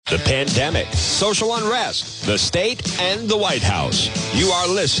the pandemic, social unrest, the state, and the White House. You are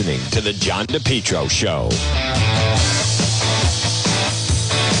listening to The John DePetro Show.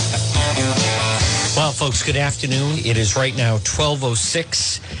 Well, folks, good afternoon. It is right now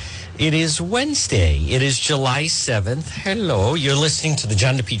 12:06. It is Wednesday. It is July 7th. Hello. You're listening to The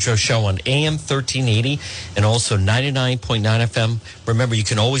John DePetro Show on AM 1380 and also 99.9 FM. Remember, you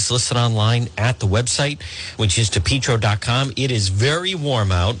can always listen online at the website, which is DePetro.com. It is very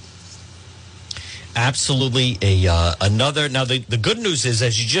warm out. Absolutely another. Now, the good news is,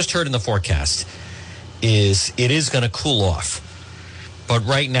 as you just heard in the forecast, is it is going to cool off. But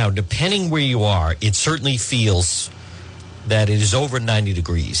right now, depending where you are, it certainly feels that it is over 90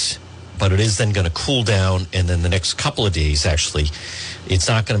 degrees. But it is then going to cool down, and then the next couple of days, actually, it's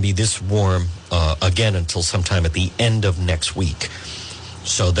not going to be this warm again until sometime at the end of next week.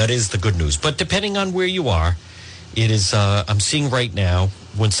 So that is the good news. But depending on where you are, it is, I'm seeing right now,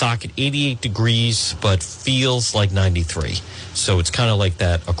 Woonsocket 88 degrees, but feels like 93. So it's kind of like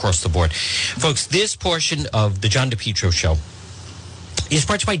that across the board. Folks, this portion of the John DePetro Show is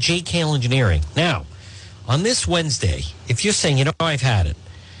brought to you by JKL Engineering. Now, on this Wednesday, if you're saying, I've had it,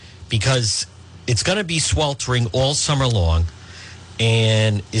 because it's going to be sweltering all summer long,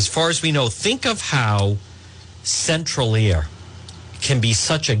 and as far as we know, think of how Central Air can be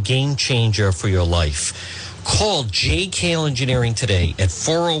such a game changer for your life. Call JKL Engineering today at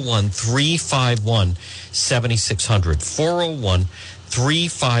 401-351-7600.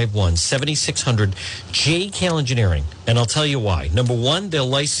 401-351-7600. JKL Engineering. And I'll tell you why. Number one, they're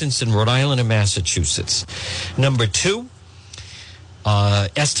licensed in Rhode Island and Massachusetts. Number two,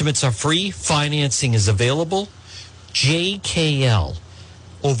 estimates are free. Financing is available. JKL,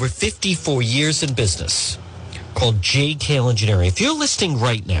 over 54 years in business, called JKL Engineering. If you're listening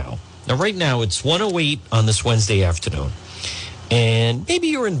right now it's 1:08 on this Wednesday afternoon, and maybe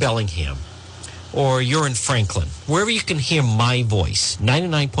you're in Bellingham or you're in Franklin, wherever you can hear my voice,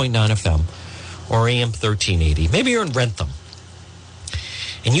 99.9 FM or AM 1380. Maybe you're in Rentham,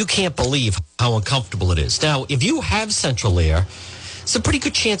 and you can't believe how uncomfortable it is. Now, if you have Central Air, it's a pretty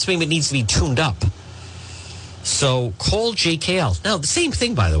good chance maybe it needs to be tuned up. So call JKL. Now, the same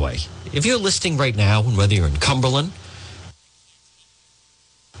thing, by the way. If you're listening right now, whether you're in Cumberland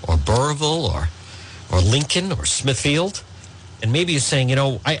or Burrillville or Lincoln or Smithfield, and maybe you're saying,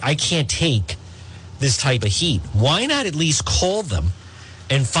 I can't take this type of heat. Why not at least call them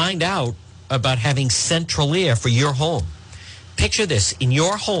and find out about having Central Air for your home? Picture this, in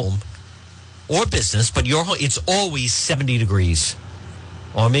your home or business, but your home, it's always 70 degrees.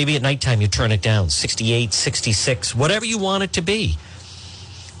 Or maybe at nighttime you turn it down, 68, 66, whatever you want it to be.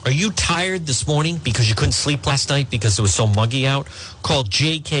 Are you tired this morning because you couldn't sleep last night because it was so muggy out? Call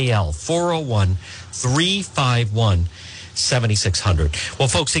JKL, 401-351-7600. Well,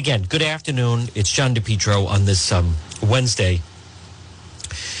 folks, again, good afternoon. It's John DePetro on this Wednesday.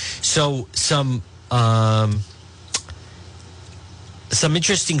 So some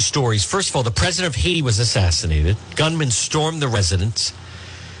interesting stories. First of all, the president of Haiti was assassinated. Gunmen stormed the residence.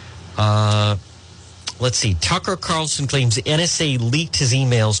 Let's see. Tucker Carlson claims NSA leaked his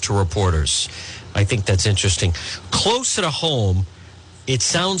emails to reporters. I think that's interesting. Closer to home, it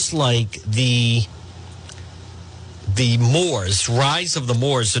sounds like the Moors, rise of the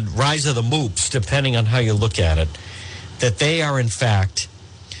Moors, and rise of the Moops, depending on how you look at it, that they are in fact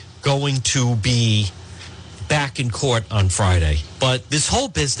going to be back in court on Friday. But this whole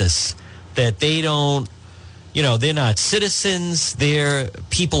business that they don't, they're not citizens, they're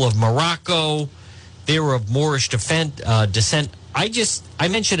people of Morocco, they're of Moorish descent. I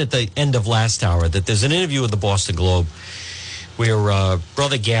mentioned at the end of last hour that there's an interview with the Boston Globe where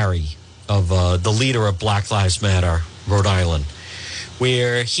Brother Gary, of the leader of Black Lives Matter, Rhode Island,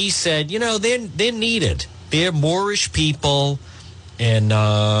 where he said, they're needed. They're Moorish people. And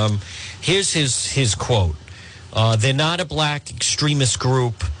here's his quote. They're not a black extremist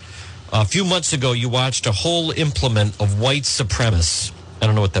group. A few months ago, you watched a whole implement of white supremacists. I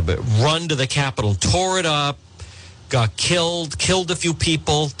don't know what that meant. Run to the Capitol, tore it up, got killed a few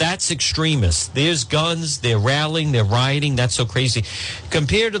people. That's extremists. There's guns. They're rallying. They're rioting. That's so crazy.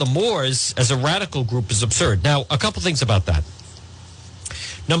 Compared to the Moors as a radical group is absurd. Now, a couple things about that.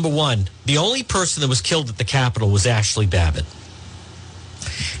 Number one, the only person that was killed at the Capitol was Ashley Babbitt.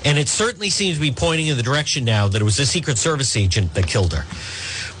 And it certainly seems to be pointing in the direction now that it was a Secret Service agent that killed her,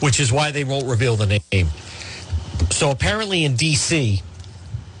 which is why they won't reveal the name. So apparently in D.C.,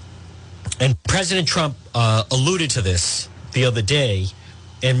 and President Trump alluded to this the other day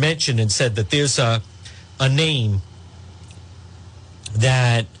and mentioned and said that there's a name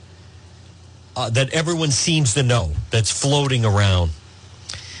that everyone seems to know that's floating around.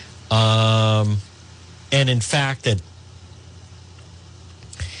 And in fact,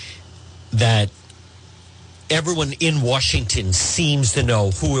 that everyone in Washington seems to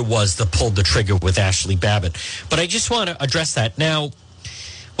know who it was that pulled the trigger with Ashley Babbitt. But I just want to address that. Now,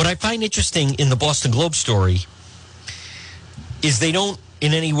 what I find interesting in the Boston Globe story is they don't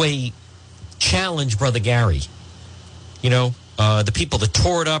in any way challenge Brother Gary. You know, the people that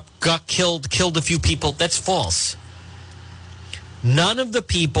tore it up, got killed a few people. That's false. None of the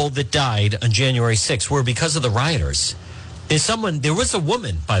people that died on January 6th were because of the rioters. There was a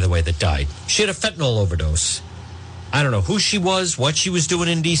woman, by the way, that died. She had a fentanyl overdose. I don't know who she was, what she was doing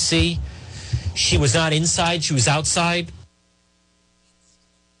in D.C. She was not inside, she was outside.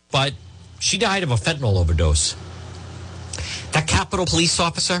 But she died of a fentanyl overdose. That Capitol Police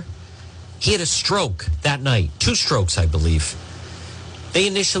officer, he had a stroke that night. 2 strokes, I believe. They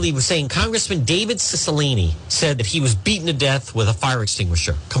initially were saying Congressman David Cicilline said that he was beaten to death with a fire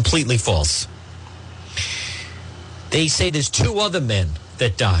extinguisher. Completely false. They say there's 2 other men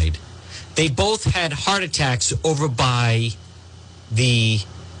that died. They both had heart attacks over by the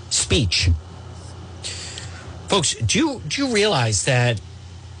speech. Folks, do you realize that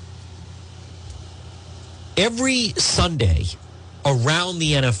every Sunday around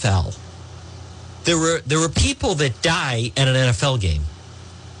the NFL, there are people that die at an NFL game.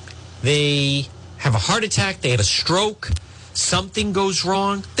 They have a heart attack, they have a stroke, something goes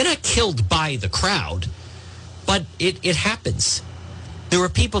wrong. They're not killed by the crowd, but it happens. There are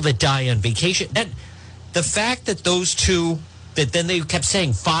people that die on vacation. And the fact that those 2, that then they kept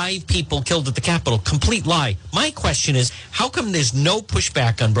saying 5 people killed at the Capitol, complete lie. My question is, how come there's no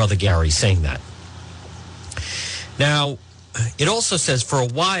pushback on Brother Gary saying that? Now, it also says for a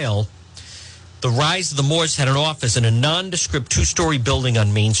while, the Rise of the Moors had an office in a nondescript 2-story building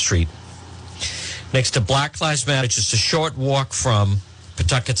on Main Street next to Black Lives Matter, just a short walk from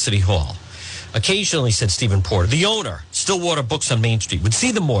Pawtucket City Hall. Occasionally, said Stephen Porter, the owner, Stillwater Books on Main Street, would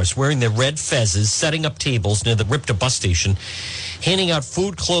see the Moors wearing their red fezzes, setting up tables near the RIPTA bus station, handing out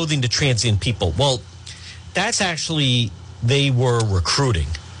food, clothing to transient people. Well, that's actually, they were recruiting.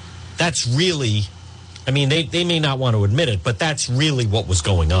 That's really, I mean, they may not want to admit it, but that's really what was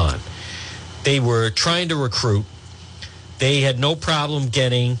going on. They were trying to recruit. They had no problem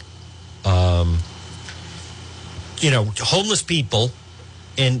getting, homeless people.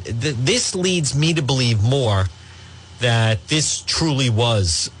 And this leads me to believe more that this truly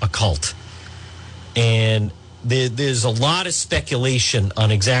was a cult. And there's a lot of speculation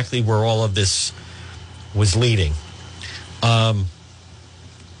on exactly where all of this was leading. It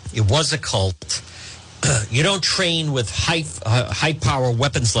was a cult. You don't train with high power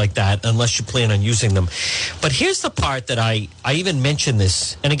weapons like that unless you plan on using them. But here's the part that I even mentioned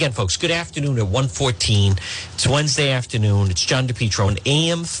this. And again, folks, good afternoon at 1:14. It's Wednesday afternoon. It's John DePietro on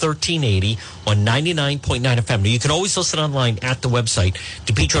AM 1380 on 99.9 FM. Now, you can always listen online at the website,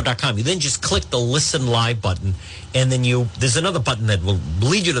 DePietro.com. You then just click the listen live button, and then there's another button that will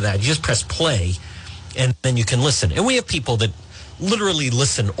lead you to that. You just press play, and then you can listen. And we have people that literally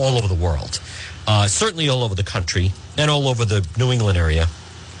listen all over the world. Certainly all over the country and all over the New England area.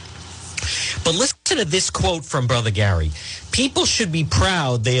 But listen to this quote from Brother Gary. People should be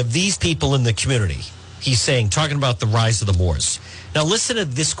proud they have these people in the community. He's saying, talking about the rise of the Moors. Now listen to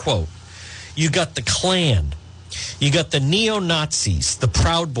this quote. You got the Klan. You got the neo-Nazis, the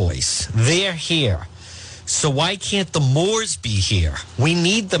Proud Boys. They're here. So why can't the Moors be here? We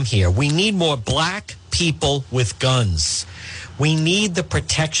need them here. We need more black people with guns. We need the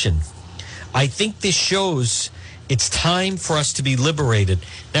protection. I think this shows it's time for us to be liberated.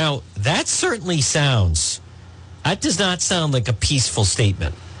 Now, that does not sound like a peaceful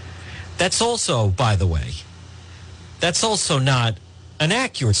statement. That's also, by the way, that's also not an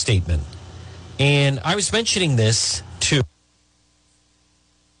accurate statement. And I was mentioning this to,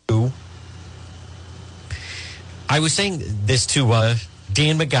 I was saying this to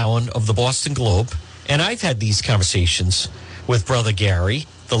Dan McGowan of the Boston Globe, and I've had these conversations with Brother Gary,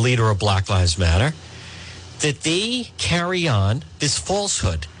 the leader of Black Lives Matter, that they carry on this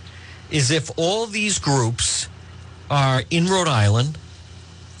falsehood as if all these groups are in Rhode Island.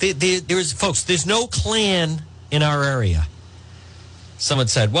 There's no Klan in our area. Someone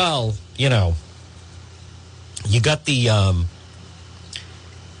said, well, you got the,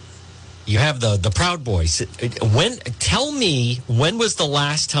 you have the Proud Boys. Tell me, when was the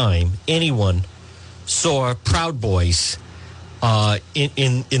last time anyone saw Proud Boys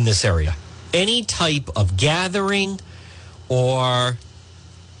in this area? Any type of gathering or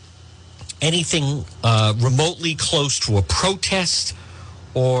anything remotely close to a protest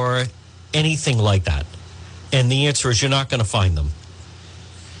or anything like that? And the answer is you're not going to find them.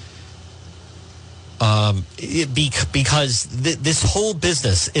 Because this whole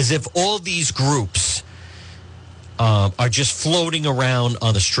business is if all these groups are just floating around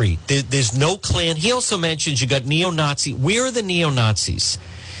on the street. There's no Klan. He also mentions you got neo-Nazi. Where are the neo-Nazis?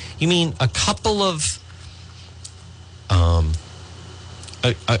 You mean a couple of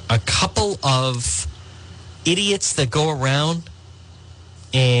a couple of idiots that go around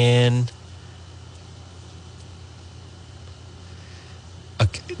and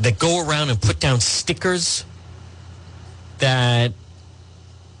put down stickers that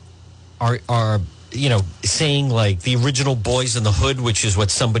are saying like the original Boys in the Hood, which is what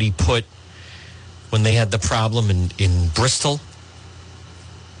somebody put when they had the problem in Bristol.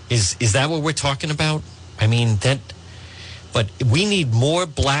 Is that what we're talking about? I mean, but we need more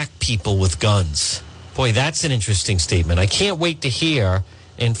black people with guns. Boy, that's an interesting statement. I can't wait to hear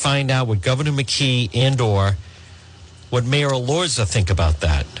and find out what Governor McKee and or what Mayor Elorza think about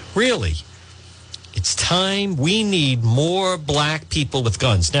that. Really, it's time. We need more black people with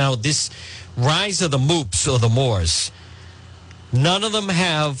guns. Now, this rise of the Moops or the Moors, none of them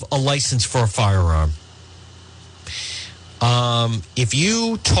have a license for a firearm. If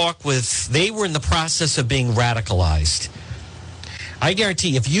you talk with, they were in the process of being radicalized. I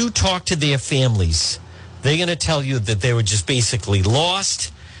guarantee if you talk to their families, they're going to tell you that they were just basically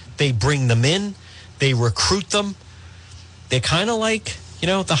lost. They bring them in. They recruit them. They're kind of like,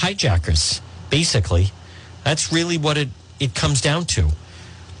 the hijackers, basically. That's really what it comes down to.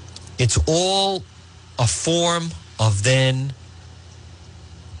 It's all a form of then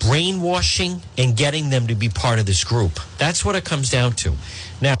brainwashing and getting them to be part of this group. That's what it comes down to.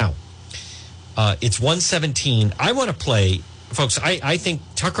 Now, it's 1:17. I want to play, folks, I think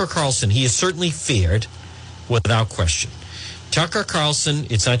Tucker Carlson, he is certainly feared without question. Tucker Carlson,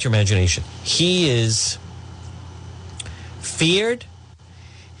 it's not your imagination. He is feared.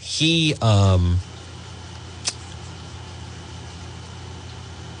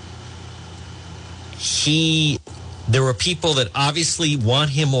 There are people that obviously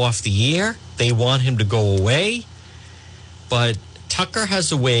want him off the air. They want him to go away. But Tucker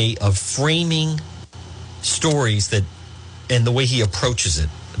has a way of framing stories and the way he approaches it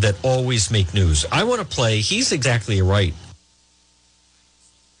that always make news. I want to play, he's exactly right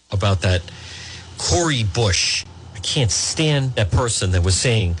about that Cori Bush. I can't stand that person that was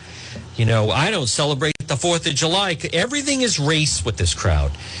saying, I don't celebrate the 4th of July. Everything is race with this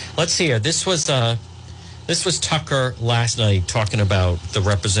crowd. Let's hear. This was Tucker last night talking about the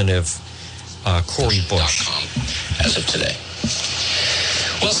Representative Cori Bush. As of today.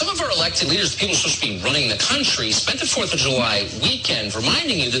 Well, some of our elected leaders, people supposed to be running the country, spent the 4th of July weekend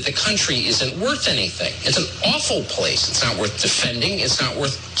reminding you that the country isn't worth anything. It's an awful place. It's not worth defending. It's not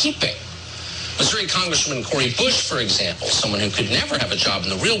worth keeping. Missouri Congresswoman Cori Bush, for example, someone who could never have a job in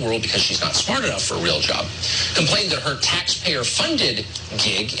the real world because she's not smart enough for a real job, complained that her taxpayer-funded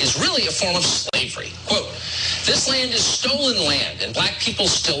gig is really a form of slavery. Quote, "This land is stolen land, and black people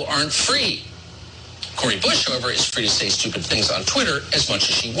still aren't free." Cori Bush, however, is free to say stupid things on Twitter as much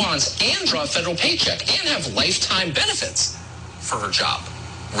as she wants and draw a federal paycheck and have lifetime benefits for her job,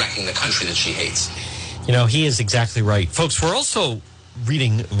 wrecking the country that she hates. He is exactly right. Folks, we're also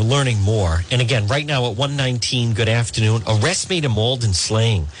learning more. And again, right now at 1:19, good afternoon. Arrest made in Malden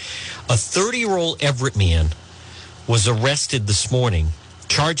slaying. A 30-year-old Everett man was arrested this morning.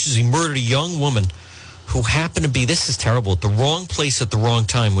 Charges he murdered a young woman who happened to be, this is terrible, at the wrong place at the wrong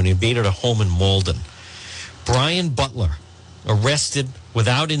time when he invaded a home in Malden. Brian Butler, arrested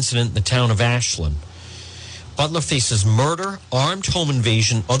without incident in the town of Ashland. Butler faces murder, armed home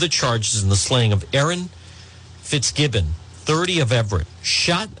invasion, other charges in the slaying of Erin Fitzgibbon, 30 of Everett.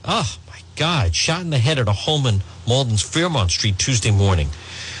 Shot in the head at a home in Malden's Fairmont Street Tuesday morning.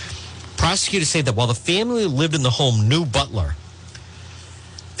 Prosecutors say that while the family who lived in the home knew Butler,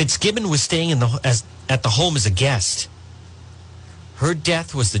 Fitzgibbon was staying at the home as a guest. Her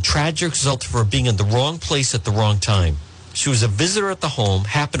death was the tragic result of her being in the wrong place at the wrong time. She was a visitor at the home,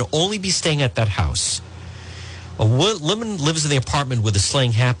 happened to only be staying at that house. A woman lives in the apartment where the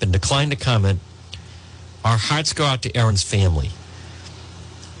slaying happened, declined to comment. Our hearts go out to Erin's family.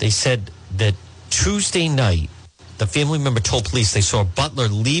 They said that Tuesday night, the family member told police they saw Butler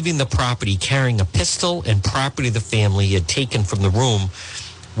leaving the property carrying a pistol and property the family had taken from the room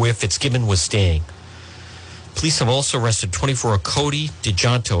where Fitzgibbon was staying. Police have also arrested 24-year-old Cody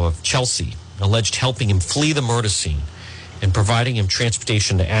DeJonto of Chelsea, alleged helping him flee the murder scene and providing him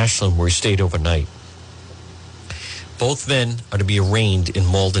transportation to Ashland where he stayed overnight. Both men are to be arraigned in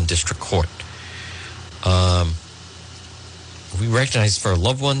Malden District Court. We recognize for our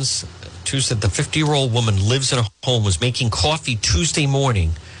loved ones, Tuesday, the 50-year-old woman lives in a home, was making coffee Tuesday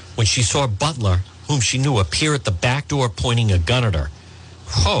morning when she saw Butler, whom she knew appear at the back door pointing a gun at her.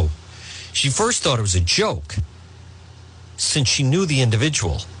 Whoa. She first thought it was a joke, since she knew the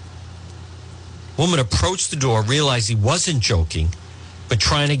individual. Woman approached the door, realized he wasn't joking, but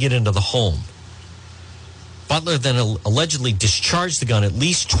trying to get into the home. Butler then allegedly discharged the gun at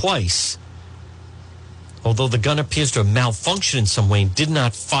least twice, although the gun appears to have malfunctioned in some way and did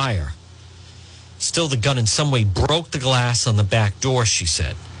not fire. Still, the gun in some way broke the glass on the back door, she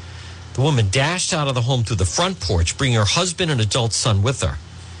said. The woman dashed out of the home through the front porch, bringing her husband and adult son with her.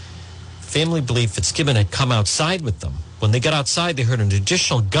 Family believed Fitzgibbon had come outside with them. When they got outside, they heard an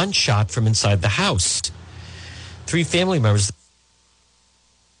additional gunshot from inside the house. 3 family members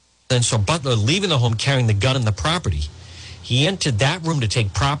then saw Butler leaving the home carrying the gun and the property. He entered that room to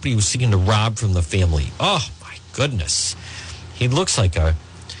take property he was seeking to rob from the family. Oh, my goodness. He looks like a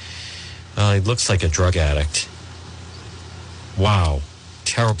drug addict. Wow.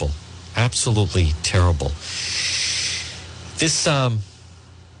 Terrible. Absolutely terrible. This,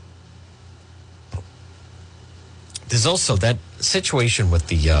 there's also that situation with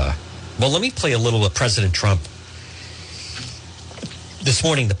the, well, let me play a little of President Trump. This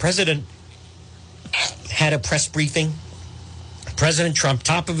morning, the president had a press briefing. President Trump,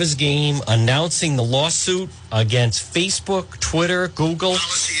 top of his game, announcing the lawsuit against Facebook, Twitter, Google,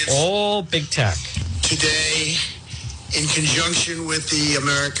 all big tech. Today, in conjunction with the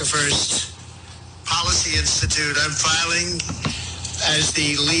America First Policy Institute, I'm filing as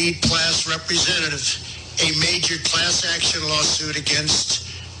the lead class representative a major class action lawsuit against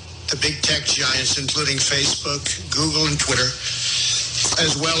the big tech giants, including Facebook, Google, and Twitter,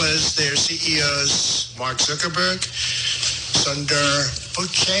 as well as their CEOs, Mark Zuckerberg, Sundar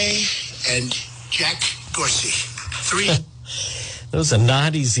Pichai, and Jack Dorsey. 3. Those are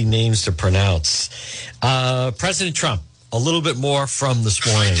not easy names to pronounce. President Trump, a little bit more from this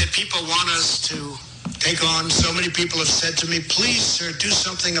morning. That people want us to take on. So many people have said to me, please, sir, do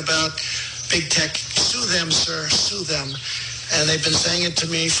something about big tech. Sue them, sir, sue them. And they've been saying it to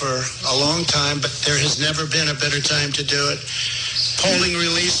me for a long time, but there has never been a better time to do it. Polling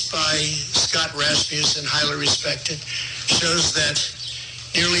released by Scott Rasmussen, highly respected, shows that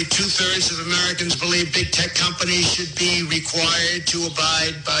nearly 2/3 of Americans believe big tech companies should be required to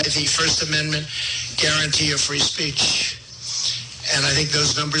abide by the First Amendment guarantee of free speech. And I think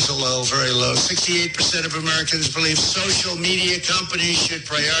those numbers are low, very low. 68% of Americans believe social media companies should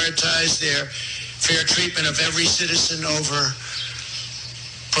prioritize their fair treatment of every citizen over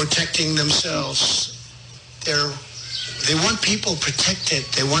protecting themselves. They want people protected.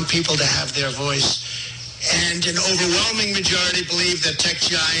 They want people to have their voice. And an overwhelming majority believe that tech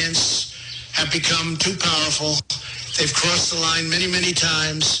giants have become too powerful. They've crossed the line many, many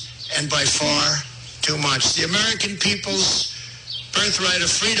times, and by far too much. The American people's birthright of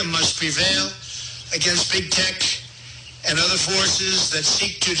freedom must prevail against big tech and other forces that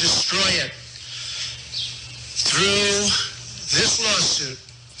seek to destroy it. Through this lawsuit,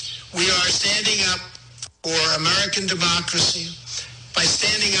 we are standing up for American democracy by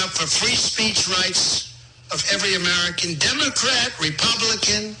standing up for free speech rights of every American, Democrat,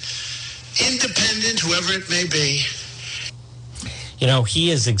 Republican, independent, whoever it may be. You know,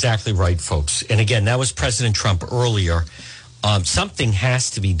 he is exactly right, folks. And again, that was President Trump earlier. Something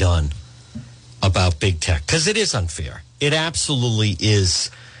has to be done about big tech because it is unfair. It absolutely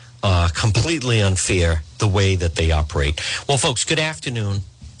is completely unfair the way that they operate. Well, folks, good afternoon.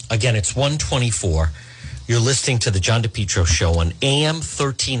 Again, it's 1:24. You're listening to the John DePietro Show on AM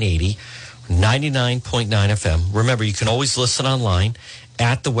 1380, 99.9 FM. Remember, you can always listen online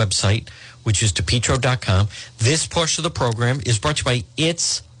at the website, which is DePietro.com. This portion of the program is brought to you by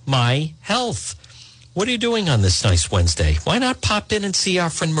It's My Health. What are you doing on this nice Wednesday? Why not pop in and see our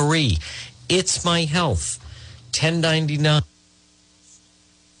friend Marie? It's My Health, 1099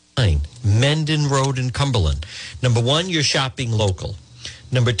 Mendon Road in Cumberland. Number one, you're shopping local.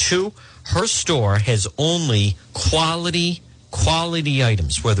 Number two, her store has only quality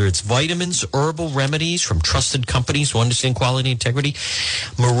items, whether it's vitamins, herbal remedies from trusted companies who understand quality and integrity.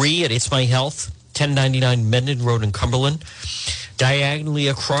 Marie at It's My Health, 1099 Mendon Road in Cumberland. Diagonally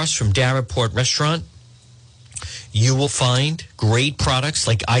across from Davenport Restaurant, you will find great products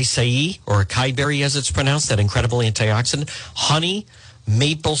like acai, or acai berry as it's pronounced, that incredible antioxidant, honey,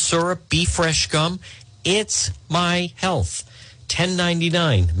 maple syrup, beef fresh gum. It's My Health,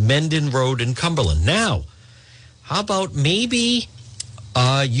 1099 Mendon Road in Cumberland. Now, how about maybe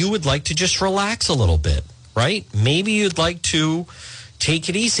you would like to just relax a little bit, right? Maybe you'd like to take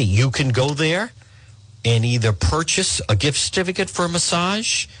it easy. You can go there and either purchase a gift certificate for a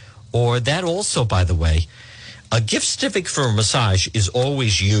massage, or that also, by the way, a gift certificate for a massage is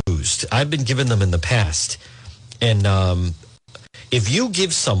always used used. I've been given them in the past. And if you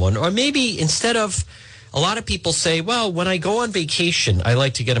give someone, or maybe instead of, a lot of people say, well, when I go on vacation, I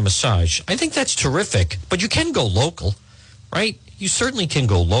like to get a massage. I think that's terrific, but you can go local, right? You certainly can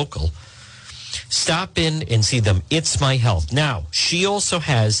go local. Stop in and see them. It's My Health. Now, she also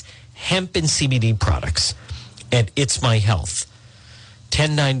has hemp and CBD products at It's My Health.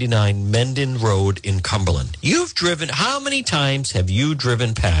 1099 Mendon Road in Cumberland. You've driven, how many times have you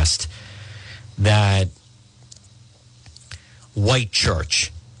driven past that white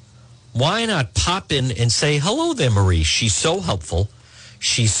church? Why not pop in and say, hello there, Marie. She's so helpful.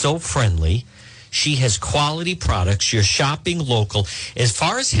 She's so friendly. She has quality products. You're shopping local. As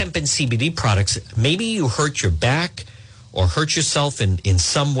far as hemp and CBD products, maybe you hurt your back or hurt yourself in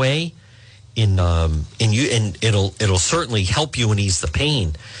some way. And it'll certainly help you and ease the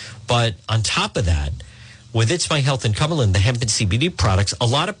pain. But on top of that, with It's My Health in Cumberland, the hemp and CBD products, a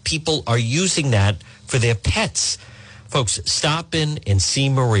lot of people are using that for their pets. Folks, stop in and see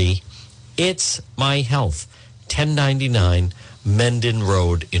Marie. It's My Health, 1099 Mendon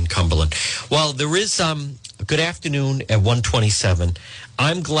Road in Cumberland. Well, there is good afternoon at 1:27.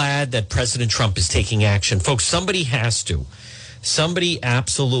 I'm glad that President Trump is taking action. Folks, somebody has to. Somebody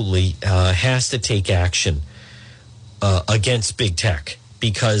absolutely has to take action against big tech,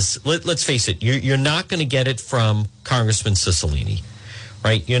 because let's face it, you're not going to get it from Congressman Cicilline,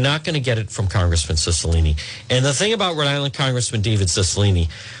 right? You're not going to get it from Congressman Cicilline. And the thing about Rhode Island Congressman David Cicilline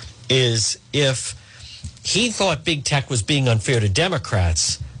is, if he thought big tech was being unfair to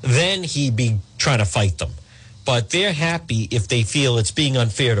Democrats, then he'd be trying to fight them. But they're happy if they feel it's being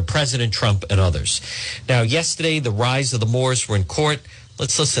unfair to President Trump and others. Now, yesterday, the rise of the Moors were in court.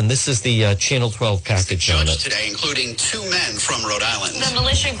 Let's listen. This is the Channel 12 package on it. Today, including 2 men from Rhode Island. The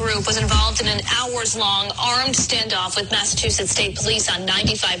militia group was involved in an hours-long armed standoff with Massachusetts State Police on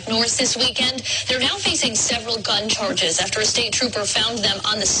 95 North this weekend. They're now facing several gun charges after a state trooper found them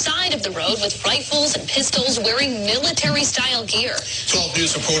on the side of the road with rifles and pistols, wearing military-style gear. 12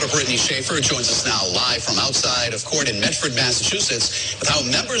 News reporter Brittany Schaefer joins us now live from outside of court in Medford, Massachusetts, with how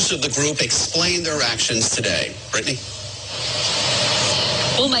members of the group explain their actions today. Brittany?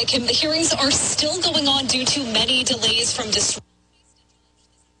 Well, Mike, the hearings are still going on due to many delays from disruptions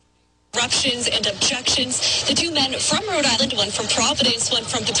and objections. The 2 men from Rhode Island, one from Providence, one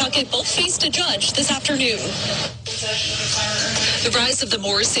from Pawtucket, both faced a judge this afternoon. The rise of the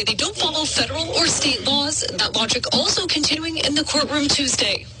Moors say they don't follow federal or state laws. That logic also continuing in the courtroom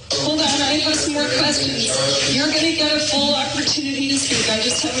Tuesday. Hold on, I have some more questions. You're going to get a full opportunity to speak. I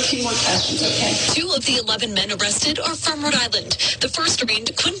just have a few more questions, okay? 2 of the 11 men arrested are from Rhode Island. The first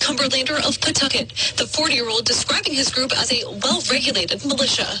arraigned Quinn Cumberlander of Pawtucket, the 40-year-old describing his group as a well-regulated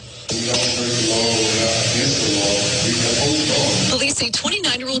militia. Police say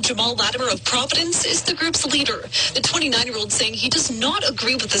 29-year-old Jamal Latimer of Providence is the group's leader. The 29-year-old saying he does not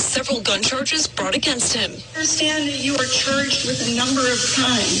agree with the several gun charges brought against him. I understand that you are charged with a number of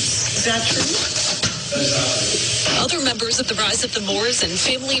crimes. Is that true? Other members of the Rise of the Moors and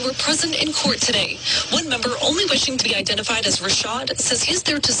family were present in court today. One member, only wishing to be identified as Rashad, says he's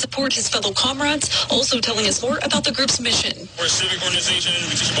there to support his fellow comrades, also telling us more about the group's mission. We're a civic organization.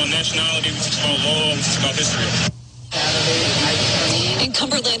 We teach about nationality, we teach about law, we teach about history. And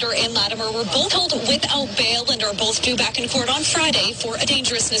Cumberlander and Latimer were both held without bail and are both due back in court on Friday for a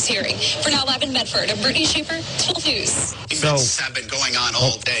dangerousness hearing. For now, live in Medford, I'm Brittany Schaefer, 12 News. Events have been going on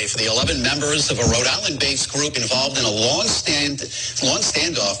all day for the 11 members of a Rhode Island-based group involved in a long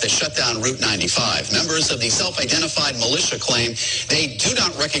standoff that shut down Route 95. Members of the self-identified militia claim they do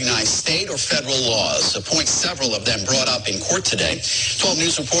not recognize state or federal laws, a point several of them brought up in court today. 12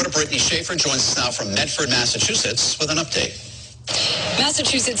 News reporter Brittany Schaefer joins us now from Medford, Massachusetts, with an update.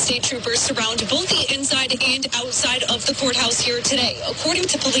 Massachusetts state troopers surround both the inside and outside of the courthouse here today. According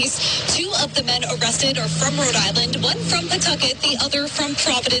to police, 2 of the men arrested are from Rhode Island, one from Pawtucket, the other from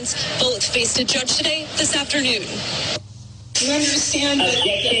Providence. Both faced a judge today this afternoon. You understand that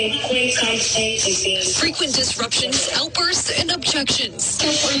Frequent disruptions, outbursts, and objections.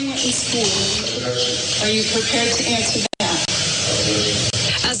 before you went to school, are you prepared to answer that?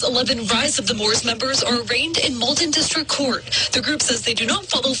 As 11 Rise of the Moors members are arraigned in Malden District Court. The group says they do not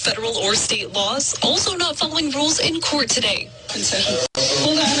follow federal or state laws, also not following rules in court today.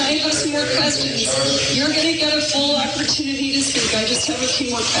 Hold on, I have some more questions. You're going to get a full opportunity to speak. I just have a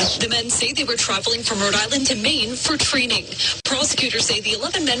few more questions. The men say they were traveling from Rhode Island to Maine for training. Prosecutors say the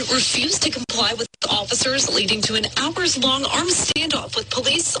 11 men refused to comply with officers, leading to an hours-long armed standoff with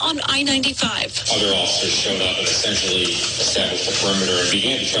police on I-95. Other officers showed up and essentially established a perimeter and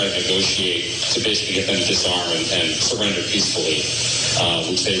began to try to negotiate to basically get them to disarm and surrender peacefully.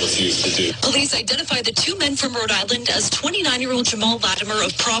 which they refused to do. Police identified the two men from Rhode Island as 29-year-old Jamal Latimer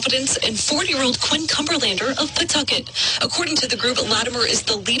of Providence and 40-year-old Quinn Cumberlander of Pawtucket. According to the group, Latimer is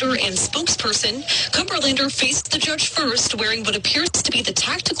the leader and spokesperson. Cumberlander faced the judge first, wearing what appears to be the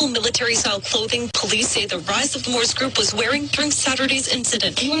tactical military-style clothing police say the Rise of the Moors group was wearing during Saturday's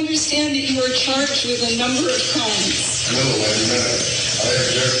incident. You understand that you are charged with a number of crimes. No, I'm not. I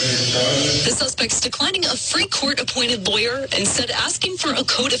object to these charges. The suspect's declining a free court-appointed lawyer and said asking for a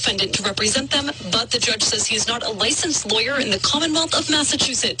co-defendant to represent them, but the judge says he is not a licensed lawyer in the Commonwealth of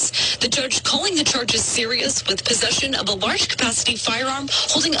Massachusetts. The judge calling the charges serious with possession of a large-capacity firearm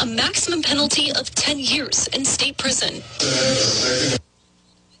holding a maximum penalty of 10 years in state prison.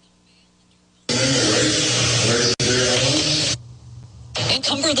 And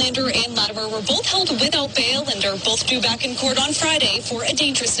Cumberlander and Latimer were both held without bail and are both due back in court on Friday for a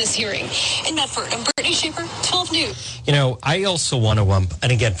dangerousness hearing. In Medford, I'm Brittany Shaper, 12 News. You know, I also want to,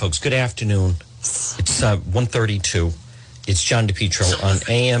 and again, folks, good afternoon. It's 1:32. It's John DePietro on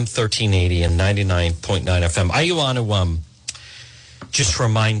AM 1380 and 99.9 FM. I want to just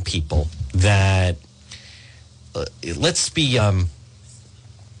remind people that let's be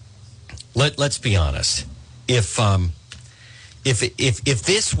honest. If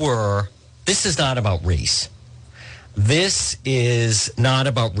this is not about race. This is not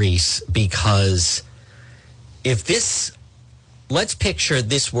about race because let's picture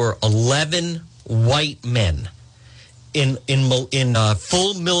this were 11 white men in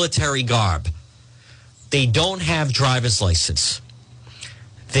full military garb. They don't have driver's license.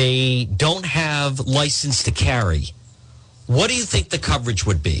 They don't have license to carry. What do you think the coverage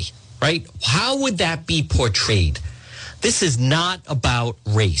would be, right? How would that be portrayed? This is not about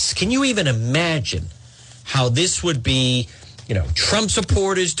race. Can you even imagine how this would be, Trump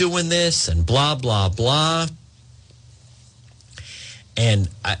supporters doing this and blah, blah, blah. And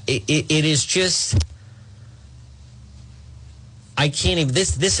it is just, I can't even,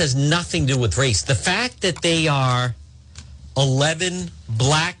 this has nothing to do with race. The fact that they are 11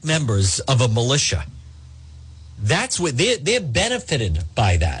 black members of a militia, that's what, they're benefited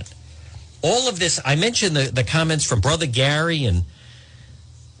by that. All of this, I mentioned the comments from Brother Gary and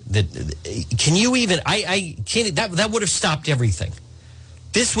can you even, I can't, that would have stopped everything.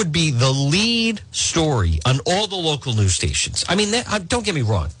 This would be the lead story on all the local news stations. I mean, don't get me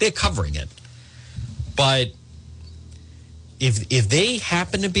wrong, they're covering it. But if they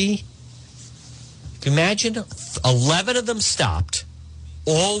happen to be, imagine 11 of them stopped,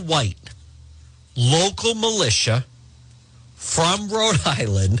 all white, local militia from Rhode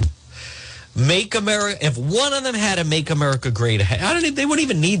Island. Make America, if one of them had a Make America Great hat, they wouldn't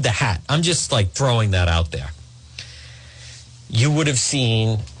even need the hat. I'm just throwing that out there. You would have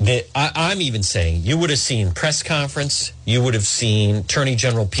seen that, I'm even saying, you would have seen press conference, you would have seen Attorney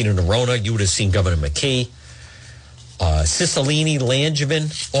General Peter Nerona, you would have seen Governor McKee, Cicilline,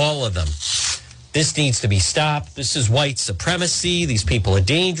 Langevin, all of them. This needs to be stopped. This is white supremacy. These people are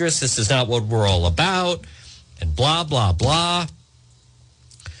dangerous. This is not what we're all about. And blah, blah, blah.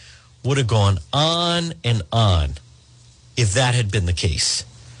 Would have gone on and on if that had been the case.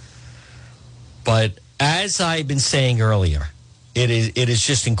 But as I've been saying earlier, it is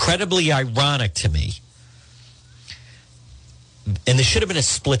just incredibly ironic to me. And there should have been a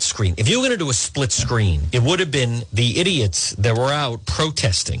split screen. If you were going to do a split screen, it would have been the idiots that were out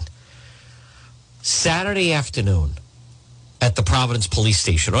protesting Saturday afternoon at the Providence Police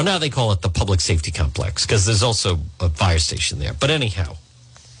Station, or now they call it the Public Safety Complex because there's also a fire station there. But anyhow,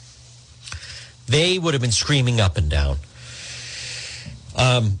 they would have been screaming up and down.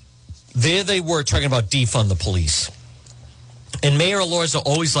 There they were talking about defund the police. And Mayor Elorza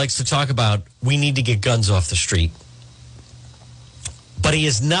always likes to talk about we need to get guns off the street. But he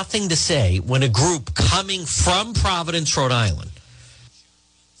has nothing to say when a group coming from Providence, Rhode Island,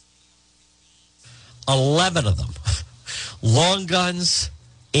 11 of them, long guns,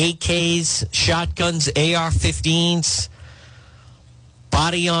 AKs, shotguns, AR-15s,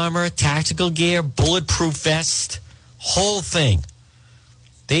 body armor, tactical gear, bulletproof vest, whole thing.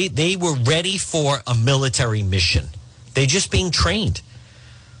 They were ready for a military mission. They're just being trained.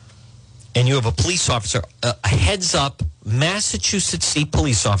 And you have a police officer, a heads-up Massachusetts state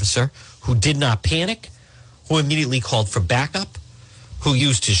police officer who did not panic, who immediately called for backup, who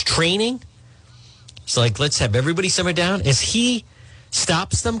used his training. It's like, let's have everybody simmer down. As he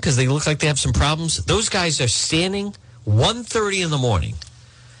stops them because they look like they have some problems, those guys are standing 1:30 in the morning,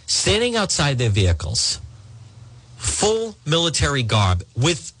 standing outside their vehicles, full military garb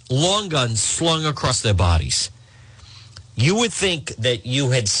with long guns slung across their bodies. You would think that you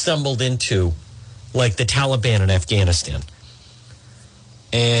had stumbled into like the Taliban in Afghanistan.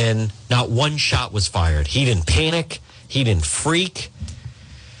 and not one shot was fired. He didn't panic. He didn't freak.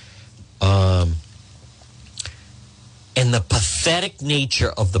 And the pathetic nature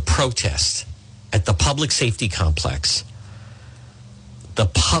of the protest at the public safety complex, the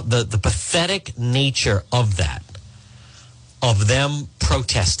pathetic nature of that, of them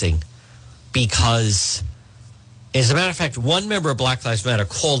protesting because, as a matter of fact, one member of Black Lives Matter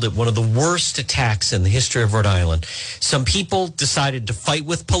called it one of the worst attacks in the history of Rhode Island. Some people decided to fight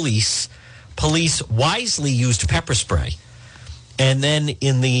with police. Police wisely used pepper spray. And then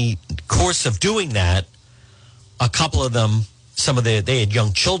in the course of doing that, a couple of them, they had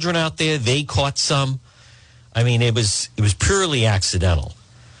young children out there. They caught some. I mean, it was purely accidental.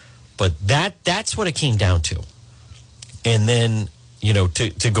 But that's what it came down to. And then,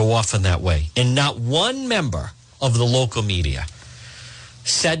 to go off in that way. And not one member of the local media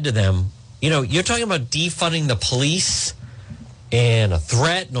said to them, you're talking about defunding the police and a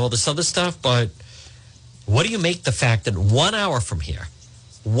threat and all this other stuff, but what do you make the fact that 1 hour from here,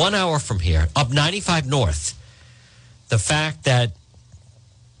 up 95 North, the fact that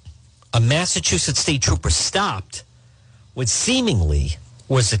a Massachusetts state trooper stopped what seemingly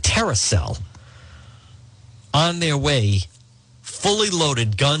was a terror cell on their way, fully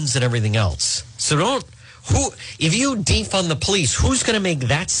loaded, guns and everything else. So if you defund the police, who's going to make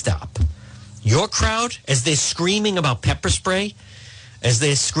that stop? Your crowd, as they're screaming about pepper spray, as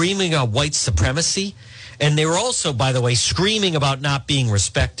they're screaming about white supremacy, and they're also, by the way, screaming about not being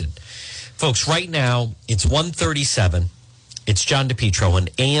respected. Folks, right now, it's 1:37. It's John DePietro on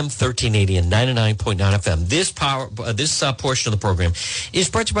AM 1380 and 99.9 FM. This portion of the program is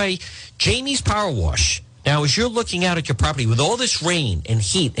brought to you by Jamie's Power Wash. Now, as you're looking out at your property with all this rain and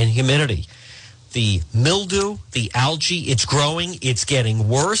heat and humidity, the mildew, the algae, it's growing, it's getting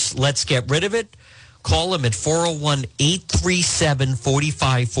worse. Let's get rid of it. Call them at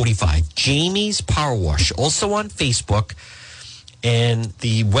 401-837-4545. Jamie's Power Wash. Also on Facebook. And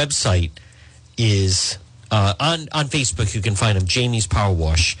the website is on Facebook. You can find them, Jamie's Power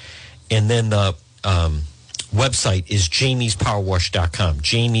Wash. And then the website is jamiespowerwash.com.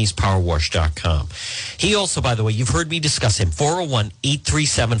 jamiespowerwash.com. He also, by the way, you've heard me discuss him,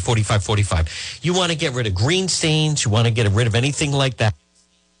 401-837-4545. You want to get rid of green stains, you want to get rid of anything like that,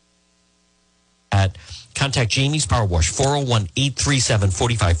 contact Jamie's Power Wash,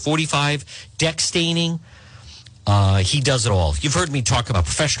 401-837-4545. Deck staining, he does it all. You've heard me talk about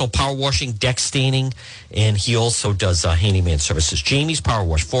professional power washing, deck staining, and he also does handyman services. Jamie's Power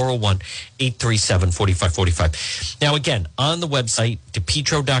Wash, 401-837-4545. Now, again, on the website,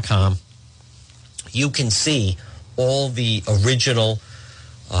 DePietro.com, you can see all the original,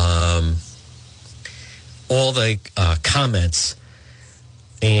 all the comments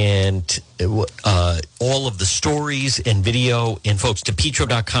and all of the stories and video. And folks,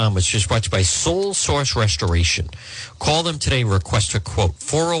 DePietro.com is just brought to you by Soul Source Restoration. Call them today, request a quote,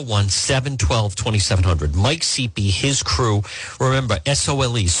 401-712-2700. Mike Seepy, his crew, remember,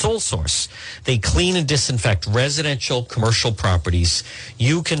 SOLE, Soul Source. They clean and disinfect residential, commercial properties.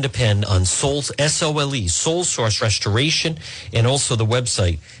 You can depend on SOLE, Soul Source Restoration, and also the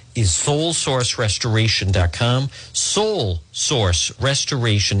website is soulsourcerestoration.com. Soul Source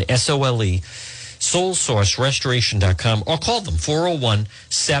Restoration, SOLE, soulsourcerestoration.com, or call them,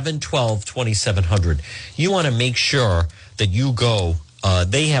 401-712-2700. You want to make sure that you go,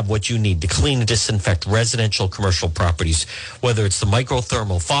 they have what you need to clean and disinfect residential, commercial properties, whether it's the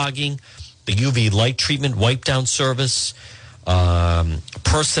microthermal fogging, the UV light treatment, wipe down service,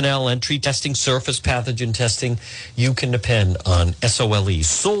 personnel entry testing, surface pathogen testing. You can depend on SOLE,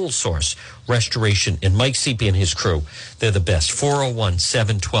 Soul Source Restoration, and Mike Seepy and his crew. They're the best.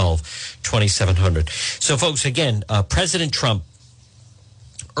 401-712-2700. So, folks, again, President Trump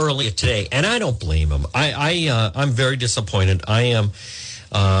earlier today, and I don't blame him. I'm very disappointed. I am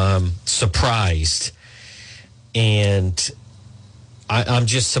surprised, and I'm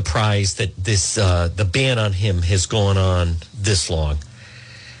just surprised that this the ban on him has gone on this long.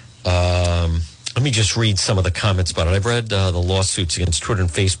 Let me just read some of the comments about it. I've read the lawsuits against Twitter and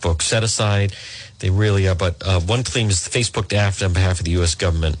Facebook set aside. They really are, but one claim is Facebook to act on behalf of the U.S.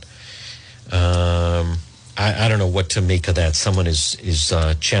 government. I don't know what to make of that. Someone is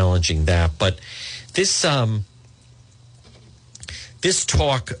challenging that, but this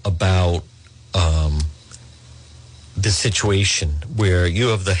talk about the situation where you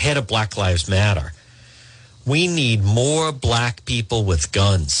have the head of Black Lives Matter. We need more black people with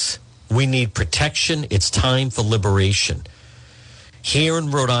guns. We need protection. It's time for liberation. Here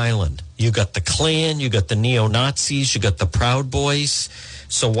in Rhode Island, you got the Klan, you got the neo-Nazis, you got the Proud Boys.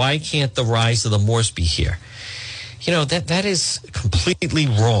 So why can't the rise of the Moors be here? You know, that is completely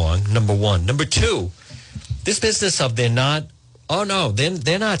wrong, number one. Number two, this business of they're not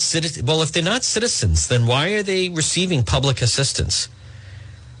citizens. Well, if they're not citizens, then why are they receiving public assistance?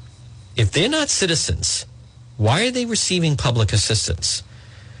 If they're not citizens, why are they receiving public assistance?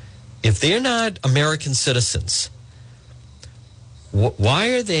 If they're not American citizens, why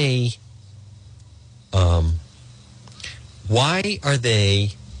are they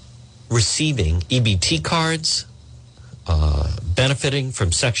receiving EBT cards, benefiting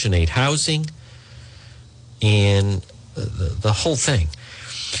from Section 8 housing, and the whole thing?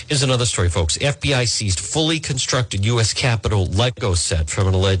 Here's another story, folks. FBI seized fully constructed U.S. Capitol Lego set from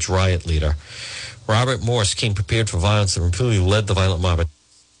an alleged riot leader. Robert Morse came prepared for violence and repeatedly led the violent mob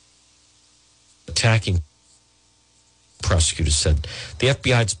attacking, prosecutors said. The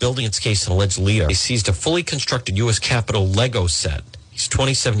FBI is building its case on alleged leader. They seized a fully constructed U.S. Capitol Lego set. He's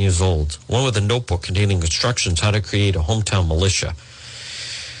 27 years old, along with a notebook containing instructions how to create a hometown militia.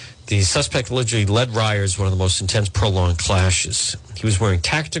 The suspect allegedly led riots, one of the most intense prolonged clashes. He was wearing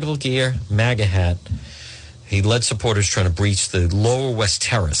tactical gear, MAGA hat. He led supporters trying to breach the Lower West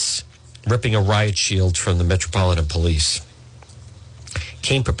Terrace, ripping a riot shield from the Metropolitan Police.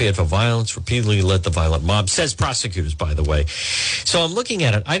 Came prepared for violence, repeatedly led the violent mob, says prosecutors, by the way. So I'm looking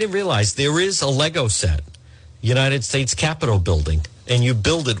at it. I didn't realize there is a Lego set, United States Capitol building, and you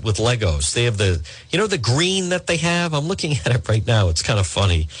build it with Legos. They have the green that they have? I'm looking at it right now. It's kind of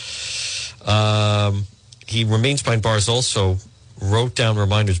funny. He remains behind bars also. Wrote down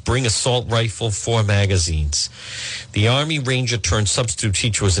reminders, bring assault rifle, 4 magazines. The Army Ranger turned substitute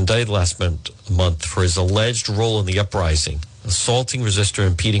teacher was indicted last month for his alleged role in the uprising, assaulting, resisting,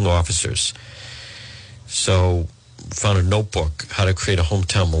 impeding officers. So, found a notebook, how to create a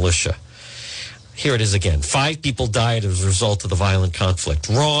hometown militia. Here it is again. 5 people died as a result of the violent conflict.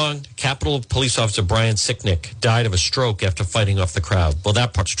 Wrong. Capitol Police Officer Brian Sicknick died of a stroke after fighting off the crowd. Well,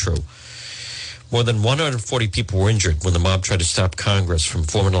 that part's true. More than 140 people were injured when the mob tried to stop Congress from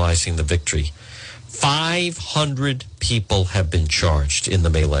formalizing the victory. 500 people have been charged in the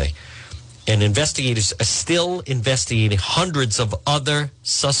melee. And investigators are still investigating hundreds of other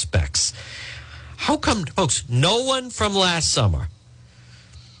suspects. How come, folks, no one from last summer?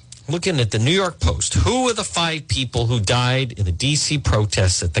 Looking at the New York Post, who are the 5 people who died in the D.C.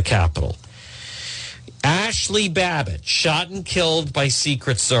 protests at the Capitol? Ashley Babbitt, shot and killed by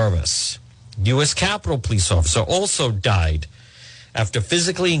Secret Service. U.S. Capitol Police officer also died after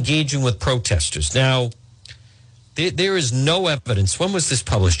physically engaging with protesters. Now, there is no evidence. When was this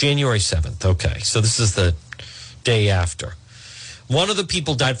published? January 7th. Okay, so this is the day after. One of the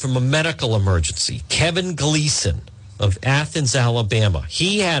people died from a medical emergency. Kevin Gleason of Athens, Alabama.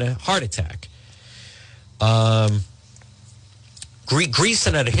 He had a heart attack.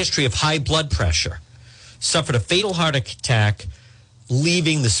 Gleason had a history of high blood pressure. Suffered a fatal heart attack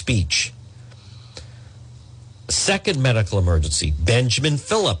leaving the speech. Second medical emergency, Benjamin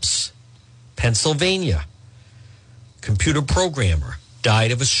Phillips, Pennsylvania. Computer programmer,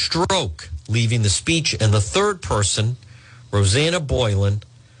 died of a stroke leaving the speech. And the third person, Rosanna Boylan,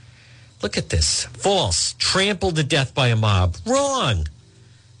 look at this, false, trampled to death by a mob. Wrong.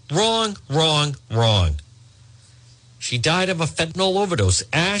 She died of a fentanyl overdose.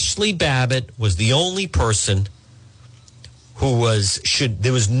 Ashley Babbitt was the only person who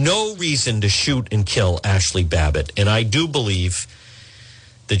there was no reason to shoot and kill Ashley Babbitt. And I do believe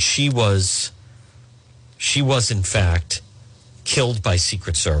that she was in fact killed by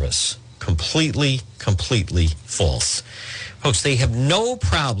Secret Service. Completely false. Folks, they have no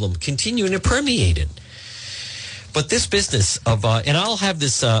problem continuing to permeate it. But this business of, and I'll have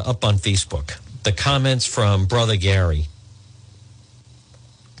this up on Facebook, the comments from Brother Gary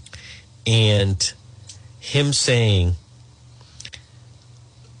and him saying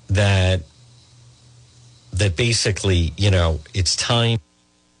that basically, it's time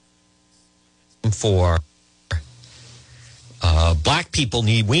for black people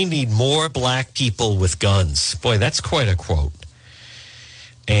we need more black people with guns. Boy, that's quite a quote.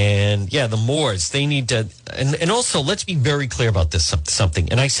 And yeah, the Moors, they need to, and also let's be very clear about this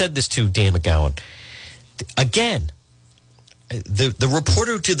something. And I said this to Dan McGowan. Again, the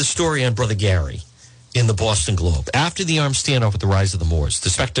reporter who did the story on Brother Gary in the Boston Globe, after the armed standoff with the rise of the Moors, the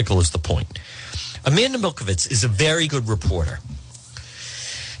spectacle is the point. Amanda Milkovich is a very good reporter.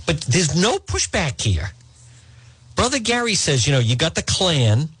 But there's no pushback here. Brother Gary says, you got the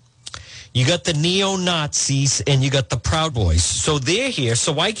Klan, you got the neo-Nazis, and you got the Proud Boys. So they're here,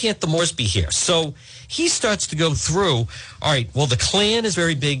 so why can't the Moors be here? So he starts to go through, all right, well, the Klan is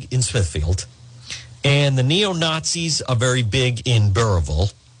very big in Smithfield, and the neo-Nazis are very big in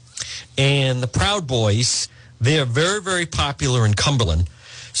Burrillville, and the Proud Boys, They're very, very popular in Cumberland.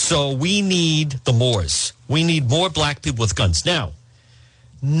 So we need the Moors. We need more black people with guns. Now,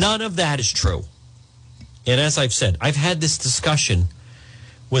 none of that is true. And as I've said, I've had this discussion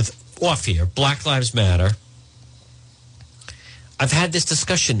with off here, Black Lives Matter. I've had this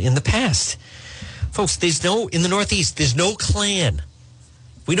discussion in the past. Folks, in the Northeast, there's no Klan.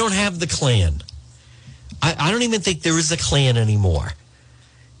 We don't have the Klan. I don't even think there is a Klan anymore.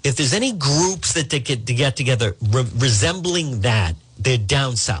 If there's any groups that they get together resembling that, they're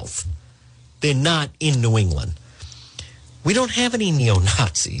down south. They're not in New England. We don't have any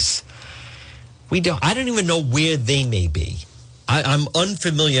neo-Nazis. I don't even know where they may be. I'm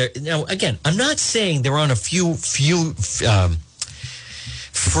unfamiliar. Now, again, I'm not saying there aren't a few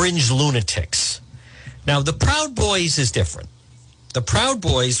fringe lunatics. Now, the Proud Boys is different. The Proud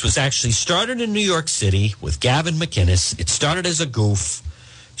Boys was actually started in New York City with Gavin McInnes. It started as a goof,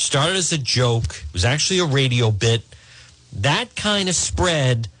 started as a joke. It was actually a radio bit. That kind of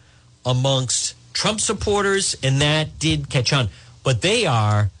spread amongst Trump supporters, and that did catch on. But they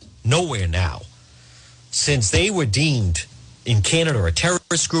are nowhere now, since they were deemed in Canada a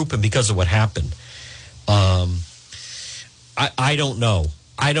terrorist group, and because of what happened. I don't know.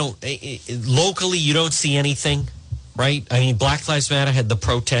 Locally, you don't see anything, right? I mean, Black Lives Matter had the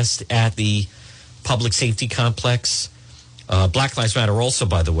protest at the public safety complex. Black Lives Matter also,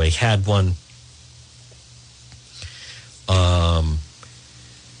 by the way, had one.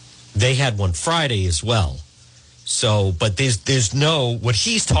 They had one Friday as well. So, but there's no, what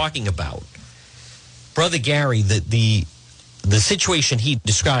he's talking about, Brother Gary, the situation he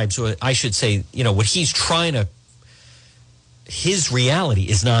describes, or I should say, what he's trying to, his reality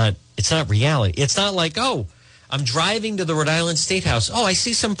is not, it's not reality. It's not like, oh, I'm driving to the Rhode Island State House. Oh, I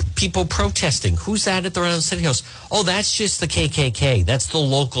see some people protesting. Who's that at the Rhode Island State House? Oh, that's just the KKK. That's the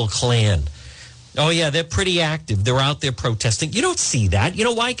local Klan. Oh, yeah, they're pretty active. They're out there protesting. You don't see that. You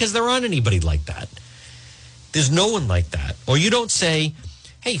know why? Because there aren't anybody like that. There's no one like that. Or you don't say,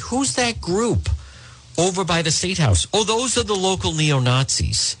 hey, who's that group over by the State House? Oh, those are the local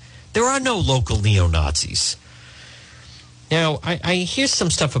neo-Nazis. There are no local neo-Nazis. Now, I hear some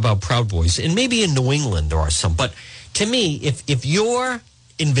stuff about Proud Boys, and maybe in New England there are some. But to me, if you're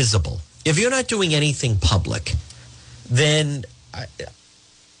invisible, if you're not doing anything public, then I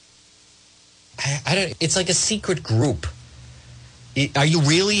don't. It's like a secret group. Are you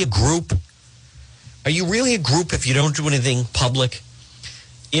really a group? Are you really a group if you don't do anything public?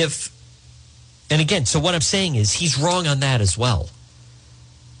 And again, so what I'm saying is he's wrong on that as well.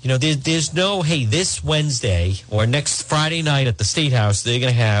 There's no, hey, this Wednesday or next Friday night at the State House, they're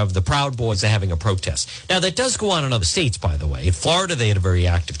going to have the Proud Boys are having a protest. Now, that does go on in other states, by the way. In Florida, they had a very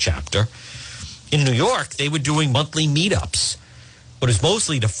active chapter. In New York, they were doing monthly meetups, but it's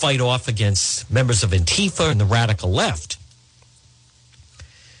mostly to fight off against members of Antifa and the radical left.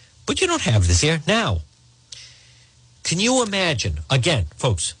 But you don't have this here. Now, can you imagine, again,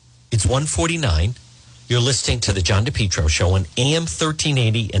 folks, it's 1:49. You're listening to the John DePietro Show on AM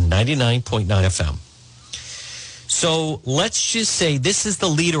 1380 and 99.9 FM. So let's just say this is the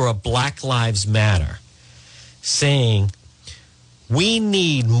leader of Black Lives Matter saying we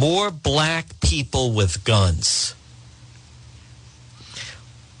need more black people with guns.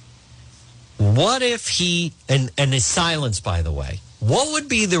 What if he, and his silence, by the way, what would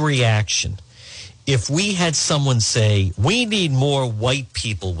be the reaction if we had someone say we need more white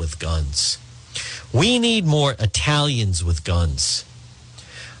people with guns? We need more Italians with guns.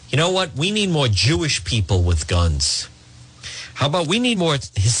 You know what? We need more Jewish people with guns. How about we need more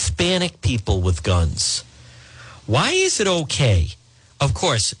Hispanic people with guns? Why is it okay? Of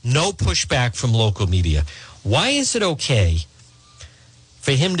course, no pushback from local media. Why is it okay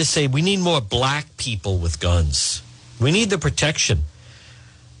for him to say we need more black people with guns? We need the protection.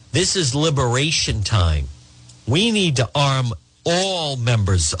 This is liberation time. We need to arm all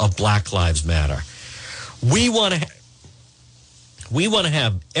members of Black Lives Matter. We want to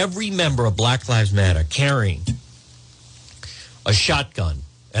have every member of Black Lives Matter carrying a shotgun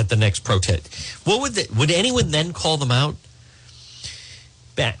at the next protest. Would anyone then call them out?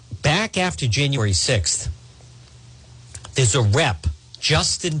 Back after January 6th, there's a rep,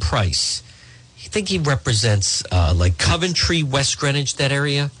 Justin Price. I think he represents like Coventry, West Greenwich, that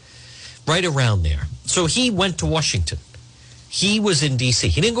area, right around there. So he went to Washington. He was in D.C.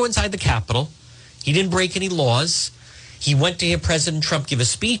 He didn't go inside the Capitol. He didn't break any laws. He went to hear President Trump give a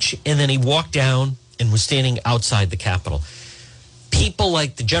speech, and then he walked down and was standing outside the Capitol. People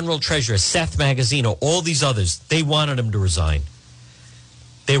like the General Treasurer, Seth Magazino, all these others, they wanted him to resign.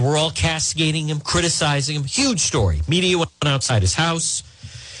 They were all castigating him, criticizing him. Huge story. Media went outside his house.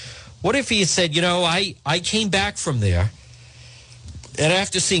 What if he had said, I came back from there, and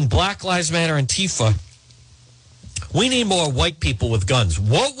after seeing Black Lives Matter and Antifa, we need more white people with guns.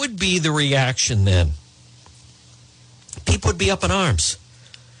 What would be the reaction then? People would be up in arms.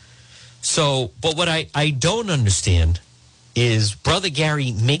 So, but what I don't understand is Brother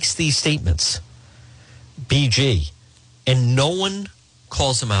Gary makes these statements, BG, and no one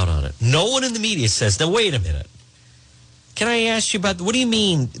calls him out on it. No one in the media says, now wait a minute. Can I ask you about, what do you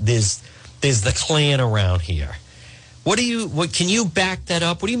mean there's the Klan around here? What can you back that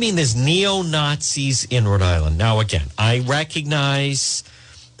up? What do you mean there's neo-Nazis in Rhode Island? Now, again, I recognize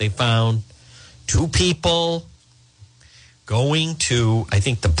they found 2 people going to, I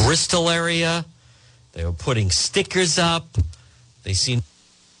think, the Bristol area. They were putting stickers up. They seemed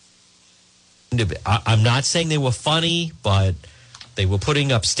to be, I'm not saying they were funny, but they were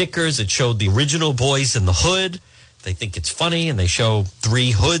putting up stickers that showed the original Boys in the Hood. They think it's funny, and they show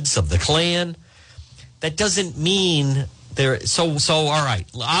 3 hoods of the Klan. That doesn't mean they're so all right.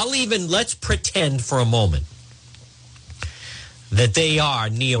 Let's pretend for a moment that they are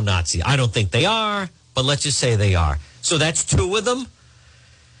neo-Nazi. I don't think they are, but let's just say they are. So that's 2 of them.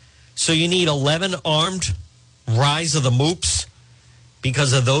 So you need 11 armed Rise of the Moops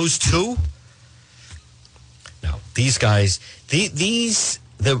because of those 2? No, these guys,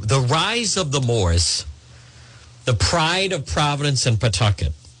 the Rise of the Moors, the Pride of Providence and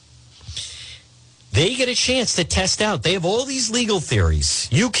Pawtucket, they get a chance to test out. They have all these legal theories.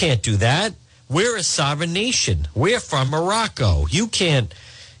 You can't do that. We're a sovereign nation. We're from Morocco. You can't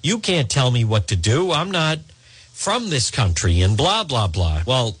tell me what to do. I'm not from this country and blah, blah, blah.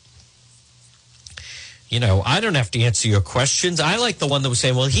 Well, I don't have to answer your questions. I like the one that was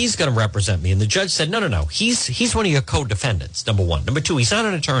saying, well, he's going to represent me. And the judge said, no. He's one of your co-defendants, number 1. Number 2, he's not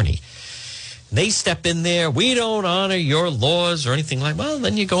an attorney. They step in there. We don't honor your laws or anything like. Well,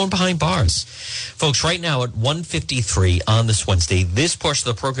 then you're going behind bars, folks. Right now at 1:53 on this Wednesday, this portion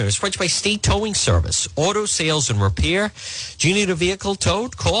of the program is sponsored by State Towing Service, auto sales and repair. Do you need a vehicle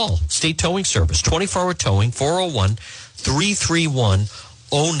towed? Call State Towing Service, 24-hour towing,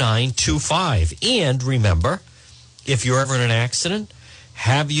 401-331-0925. And remember, if you're ever in an accident,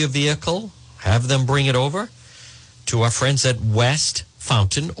 have your vehicle, have them bring it over to our friends at West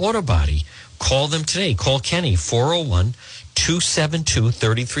Fountain Auto Body. Call them today. Call Kenny,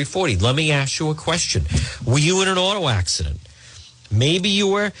 401-272-3340. Let me ask you a question. Were you in an auto accident? Maybe you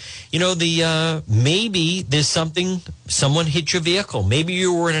were, maybe there's someone hit your vehicle. Maybe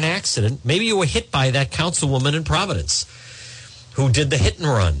you were in an accident. Maybe you were hit by that councilwoman in Providence who did the hit and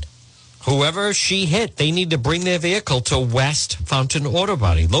run. Whoever she hit, they need to bring their vehicle to West Fountain Auto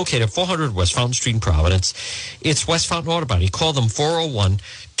Body, located 400 West Fountain Street in Providence. It's West Fountain Auto Body. Call them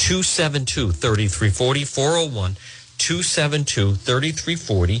 401-272-3340,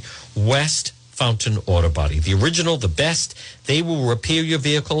 401-272-3340, West Fountain Auto Body. The original, the best. They will repair your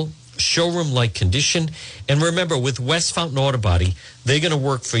vehicle, showroom-like condition. And remember, with West Fountain Auto Body, they're going to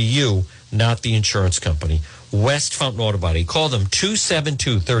work for you, not the insurance company. West Fountain Auto Body. Call them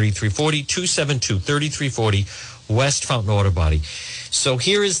 272-3340, 272-3340, West Fountain Auto Body. So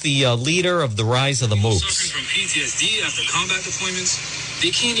here is the leader of the Rise of the Moops. Suffering from PTSD after combat deployments,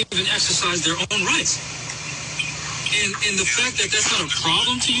 they can't even exercise their own rights. And the fact that that's not a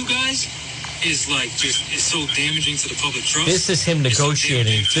problem to you guys is is so damaging to the public trust. This is him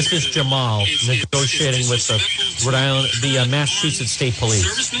negotiating. This is Jamal negotiating with the Rhode Island, the Massachusetts State Police.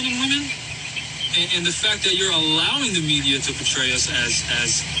 Servicemen and women. And the fact that you're allowing the media to portray us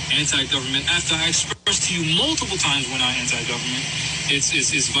as anti-government, after I expressed to you multiple times we're not anti-government, it's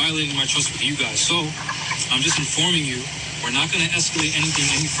violating my trust with you guys. So I'm just informing you, we're not going to escalate anything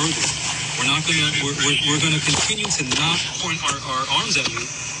any further. We're going to continue to not point our arms at you,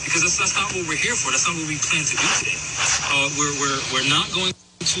 because that's not what we're here for. That's not what we plan to do today. We're not going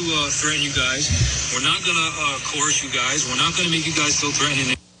to threaten you guys. We're not going to coerce you guys. We're not going to make you guys feel threatened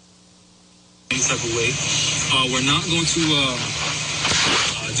in any type of way. We're not going to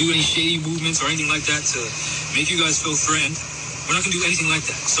do any shady movements or anything like that to make you guys feel threatened. We're not going to do anything like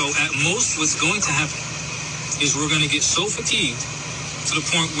that. So at most, what's going to happen is we're going to get so fatigued to the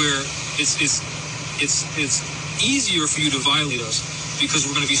point where it's easier for you to violate us, because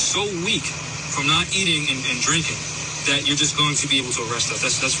we're going to be so weak from not eating and drinking that you're just going to be able to arrest us.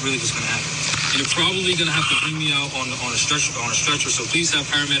 That's really what's going to happen. And you're probably going to have to bring me out on a stretcher. So please have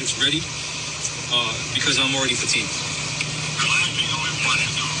paramedics ready. Because I'm already fatigued. The last thing I always wanted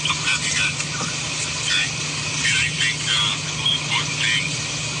to do, I'm glad we got it. Okay? And I think the most important thing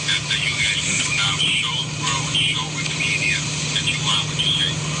that you guys can do now is show the world and show with the media that you are what you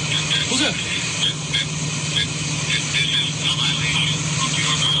say. Who's that? This is a violation of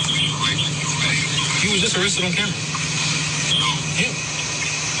your constitutional arrested on camera. So, Yeah. the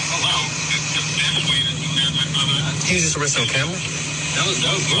best way to do that, my brother, He was just arrested on camera? that was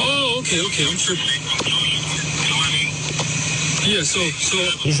Oh, okay. I'm tripping. you know what I mean? Yeah, so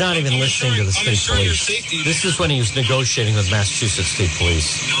He's not even listening to the state police. This is when he was negotiating with Massachusetts State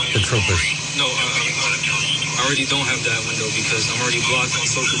Police, the troopers. No, I already don't have that window because I'm already blocked on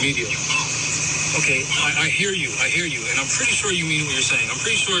social media. Okay, I hear you, and I'm pretty sure you mean what you're saying. I'm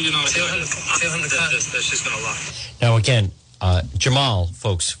pretty sure you're not. Tell him that's just gonna lie. Now again, Jamal,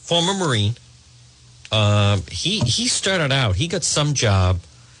 folks, former Marine. He started out. He got some job.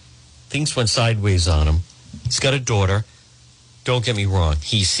 Things went sideways on him. He's got a daughter. Don't get me wrong.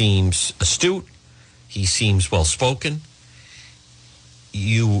 He seems astute. He seems well spoken.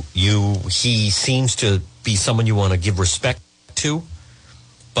 He seems to be someone you want to give respect to.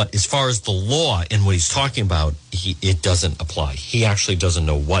 But as far as the law and what he's talking about, it doesn't apply. He actually doesn't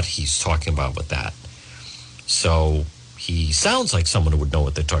know what he's talking about with that. So he sounds like someone who would know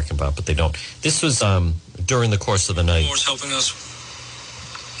what they're talking about, but they don't. This was during the course of the night. Moore's helping us,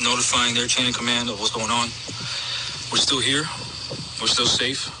 notifying their chain of command of what's going on. We're still here. We're still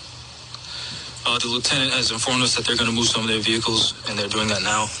safe. The lieutenant has informed us that they're going to move some of their vehicles, and they're doing that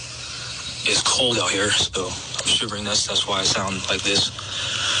now. It's cold out here, so I'm shivering. That's why I sound like this.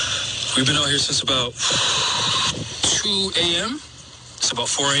 We've been out here since about 2 a.m. It's about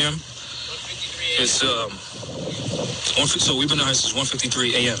 4 a.m. It's so we've been out here since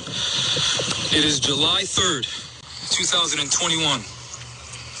 1:53 a.m. It is July 3rd, 2021.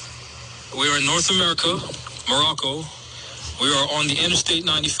 We are in North America, Morocco. We are on the Interstate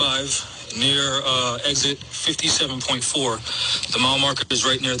 95 near exit 57.4. The mile marker is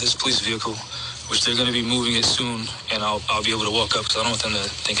right near this police vehicle, which they're going to be moving it soon, and I'll be able to walk up because I don't want them to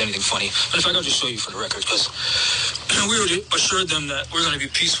think anything funny. But in fact, I'll just show you for the record because we already assured them that we're going to be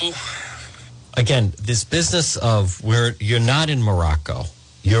peaceful. Again, this business of where you're not in Morocco.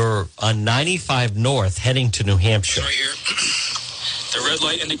 You're on 95 North heading to New Hampshire. Right here. The red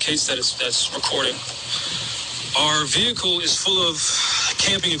light indicates that that's recording. Our vehicle is full of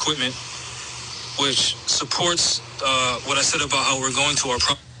camping equipment, which supports what I said about how we're going to our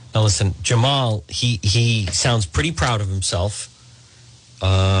property. Now listen, Jamal, he sounds pretty proud of himself.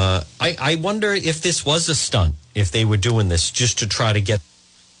 I wonder if this was a stunt, if they were doing this just to try to get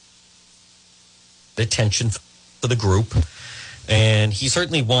attention for the group. And he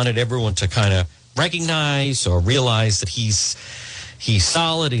certainly wanted everyone to kind of recognize or realize that he's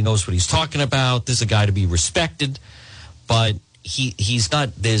solid. He knows what he's talking about. This is a guy to be respected. But he's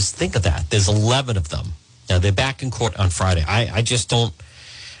got, think of that. There's 11 of them. Now, they're back in court on Friday. I just don't,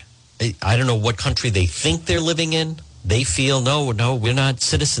 I don't know what country they think they're living in. They feel, no, we're not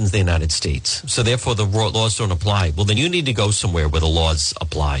citizens of the United States. So therefore, the laws don't apply. Well, then you need to go somewhere where the laws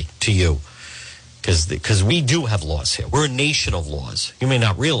apply to you. Because we do have laws here. We're a nation of laws. You may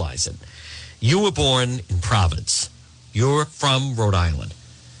not realize it. You were born in Providence. You're from Rhode Island.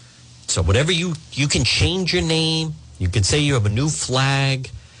 So whatever you can change your name. You can say you have a new flag.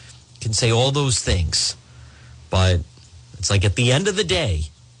 You can say all those things. But it's like at the end of the day,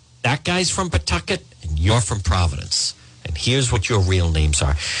 that guy's from Pawtucket and you're from Providence. And here's what your real names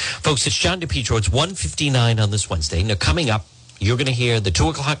are. Folks, it's John DePietro. It's 1:59 on this Wednesday. Now, coming up, you're going to hear the 2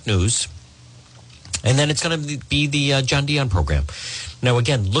 o'clock news. And then it's going to be the John Dion program. Now,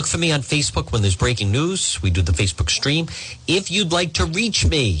 again, look for me on Facebook when there's breaking news. We do the Facebook stream. If you'd like to reach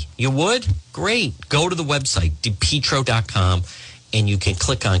me, you would? Great. Go to the website, depetro.com, and you can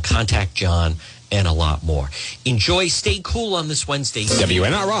click on Contact John and a lot more. Enjoy. Stay cool on this Wednesday.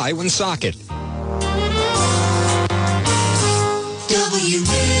 WNRI Woonsocket.